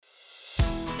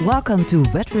Welcome to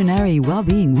Veterinary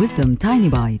Wellbeing Wisdom Tiny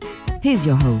Bites. Here's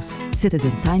your host,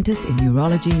 citizen scientist in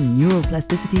neurology,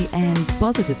 neuroplasticity, and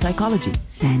positive psychology,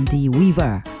 Sandy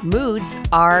Weaver. Moods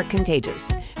are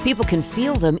contagious. People can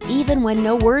feel them even when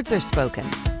no words are spoken.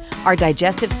 Our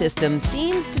digestive system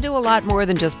seems to do a lot more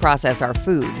than just process our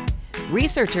food.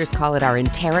 Researchers call it our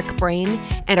enteric brain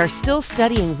and are still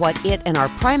studying what it and our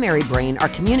primary brain are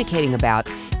communicating about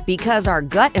because our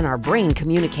gut and our brain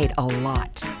communicate a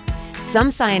lot. Some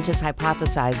scientists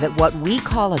hypothesize that what we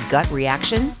call a gut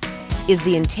reaction is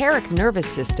the enteric nervous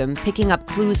system picking up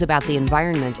clues about the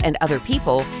environment and other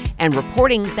people and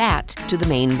reporting that to the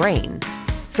main brain.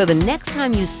 So the next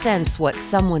time you sense what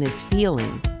someone is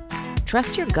feeling,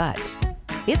 trust your gut.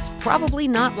 It's probably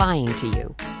not lying to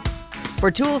you. For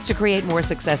tools to create more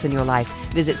success in your life,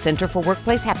 visit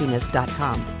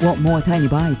centerforworkplacehappiness.com. Want more tiny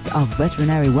bites of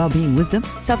veterinary wellbeing wisdom?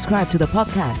 Subscribe to the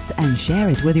podcast and share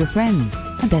it with your friends.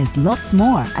 And there's lots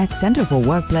more at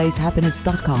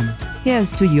centerforworkplacehappiness.com.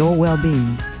 Here's to your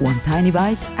well-being, one tiny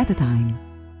bite at a time.